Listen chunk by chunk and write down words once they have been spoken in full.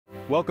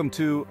Welcome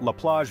to La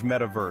Plage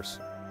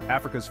Metaverse,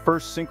 Africa's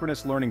first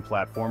synchronous learning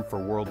platform for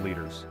world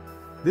leaders.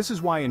 This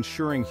is why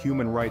ensuring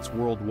human rights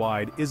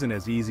worldwide isn't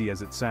as easy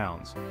as it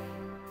sounds.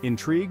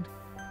 Intrigued?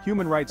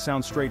 Human rights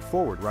sound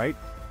straightforward, right?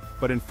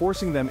 But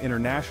enforcing them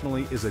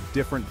internationally is a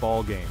different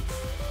ballgame.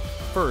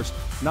 First,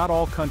 not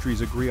all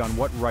countries agree on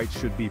what rights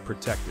should be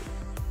protected.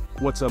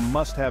 What's a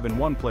must-have in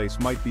one place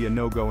might be a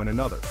no-go in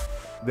another.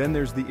 Then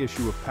there's the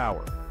issue of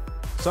power.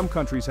 Some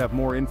countries have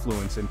more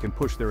influence and can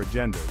push their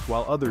agendas,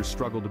 while others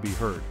struggle to be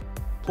heard.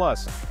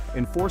 Plus,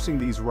 enforcing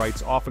these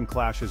rights often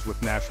clashes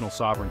with national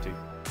sovereignty.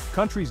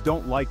 Countries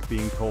don't like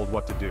being told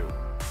what to do.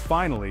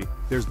 Finally,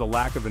 there's the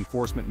lack of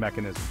enforcement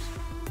mechanisms.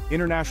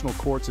 International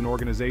courts and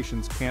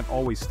organizations can't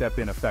always step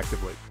in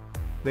effectively.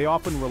 They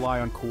often rely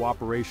on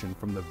cooperation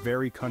from the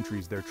very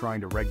countries they're trying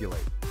to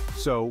regulate.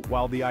 So,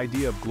 while the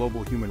idea of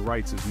global human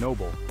rights is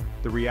noble,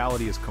 the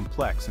reality is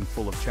complex and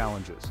full of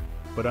challenges.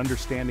 But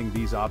understanding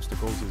these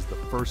obstacles is the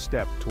first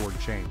step toward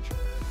change.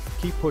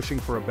 Keep pushing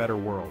for a better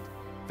world.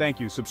 Thank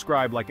you.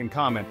 Subscribe, like, and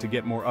comment to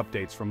get more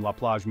updates from La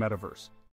Plage Metaverse.